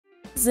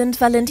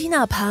Sind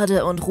Valentina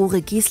Pahde und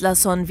Rúrik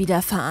Gíslason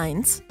wieder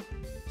vereint?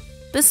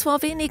 Bis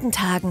vor wenigen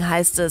Tagen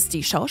heißt es,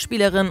 die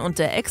Schauspielerin und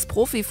der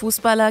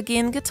Ex-Profifußballer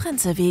gehen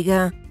getrennte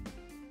Wege.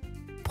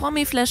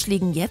 Promiflash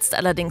liegen jetzt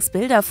allerdings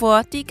Bilder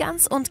vor, die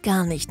ganz und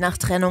gar nicht nach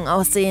Trennung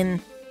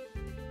aussehen.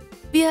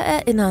 Wir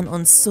erinnern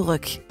uns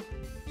zurück.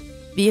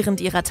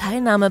 Während ihrer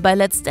Teilnahme bei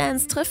Let's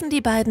Dance treffen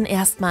die beiden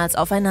erstmals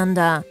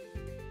aufeinander.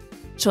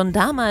 Schon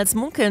damals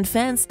munkeln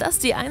Fans, dass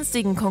die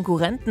einstigen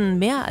Konkurrenten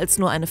mehr als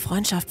nur eine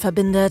Freundschaft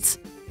verbindet.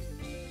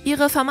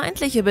 Ihre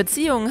vermeintliche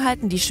Beziehung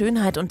halten die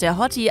Schönheit und der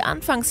Hottie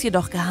anfangs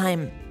jedoch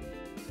geheim.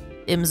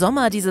 Im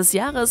Sommer dieses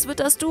Jahres wird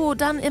das Duo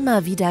dann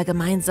immer wieder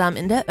gemeinsam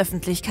in der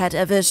Öffentlichkeit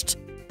erwischt.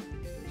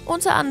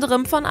 Unter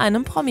anderem von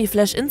einem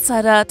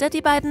Promiflash-Insider, der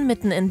die beiden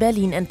mitten in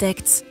Berlin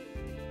entdeckt.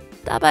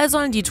 Dabei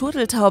sollen die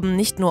Turteltauben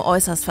nicht nur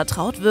äußerst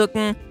vertraut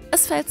wirken,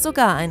 es fällt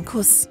sogar ein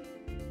Kuss.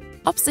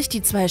 Ob sich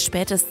die zwei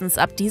spätestens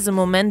ab diesem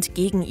Moment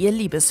gegen ihr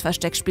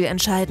Liebesversteckspiel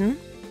entscheiden?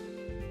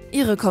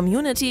 Ihre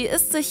Community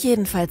ist sich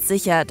jedenfalls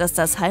sicher, dass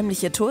das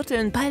heimliche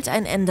Turteln bald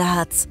ein Ende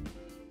hat.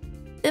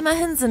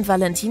 Immerhin sind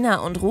Valentina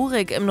und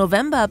Rúrik im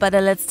November bei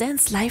der Let's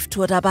Dance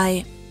Live-Tour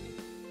dabei.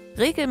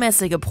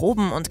 Regelmäßige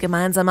Proben und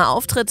gemeinsame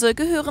Auftritte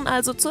gehören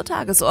also zur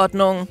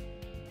Tagesordnung.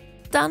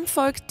 Dann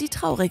folgt die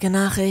traurige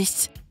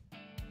Nachricht.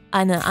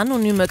 Eine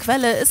anonyme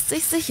Quelle ist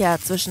sich sicher,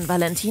 zwischen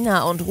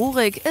Valentina und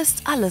Rúrik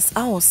ist alles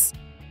aus.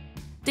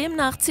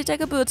 Demnach zieht der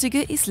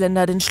gebürtige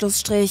Isländer den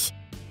Schlussstrich.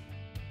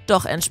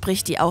 Doch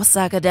entspricht die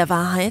Aussage der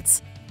Wahrheit?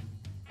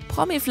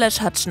 Promiflash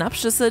hat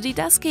Schnappschüsse, die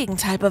das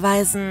Gegenteil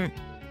beweisen.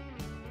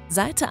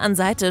 Seite an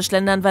Seite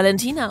schlendern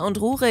Valentina und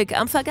Rúrik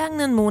am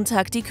vergangenen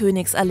Montag die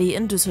Königsallee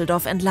in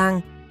Düsseldorf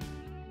entlang.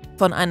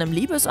 Von einem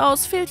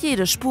Liebes-Aus fehlt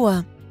jede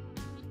Spur.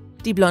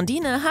 Die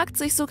Blondine hakt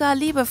sich sogar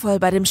liebevoll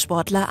bei dem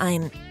Sportler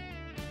ein.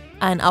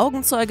 Ein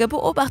Augenzeuge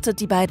beobachtet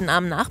die beiden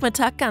am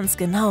Nachmittag ganz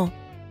genau.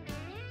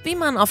 Wie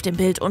man auf dem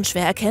Bild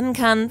unschwer erkennen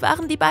kann,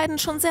 waren die beiden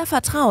schon sehr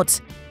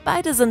vertraut.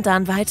 Beide sind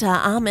dann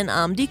weiter Arm in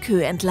Arm die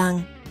Kö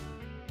entlang.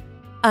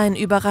 Ein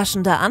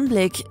überraschender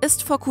Anblick,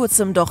 ist vor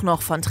kurzem doch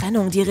noch von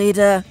Trennung die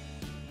Rede.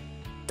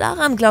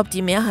 Daran glaubt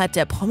die Mehrheit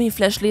der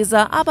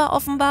Promiflash-Leser aber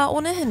offenbar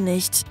ohnehin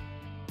nicht.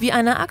 Wie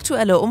eine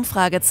aktuelle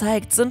Umfrage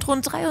zeigt, sind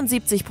rund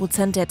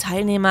 73% der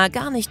Teilnehmer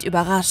gar nicht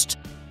überrascht.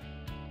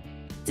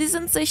 Sie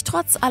sind sich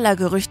trotz aller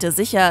Gerüchte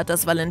sicher,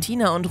 dass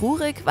Valentina und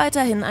Rúrik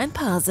weiterhin ein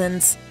Paar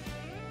sind.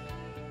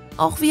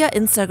 Auch via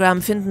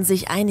Instagram finden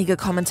sich einige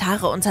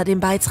Kommentare unter dem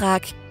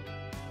Beitrag.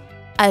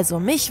 Also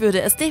mich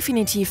würde es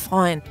definitiv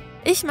freuen.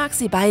 Ich mag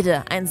sie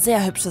beide, ein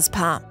sehr hübsches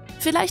Paar.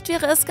 Vielleicht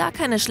wäre es gar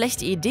keine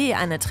schlechte Idee,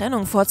 eine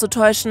Trennung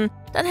vorzutäuschen,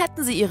 dann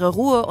hätten sie ihre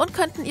Ruhe und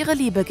könnten ihre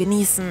Liebe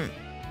genießen.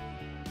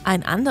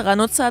 Ein anderer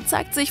Nutzer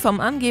zeigt sich vom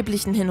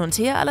angeblichen Hin und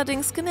Her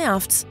allerdings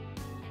genervt.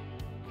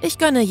 Ich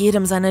gönne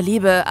jedem seine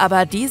Liebe,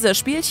 aber diese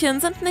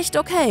Spielchen sind nicht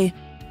okay.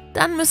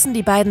 Dann müssen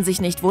die beiden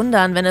sich nicht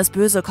wundern, wenn es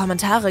böse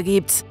Kommentare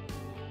gibt.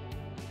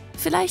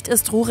 Vielleicht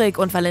ist Rúrik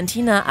und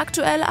Valentina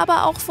aktuell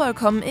aber auch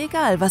vollkommen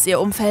egal, was ihr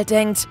Umfeld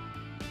denkt.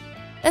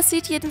 Es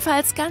sieht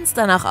jedenfalls ganz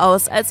danach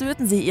aus, als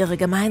würden sie ihre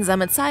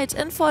gemeinsame Zeit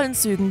in vollen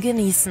Zügen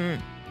genießen.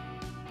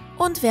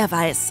 Und wer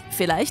weiß,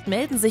 vielleicht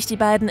melden sich die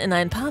beiden in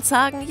ein paar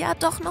Tagen ja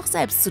doch noch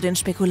selbst zu den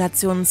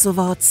Spekulationen zu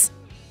Wort.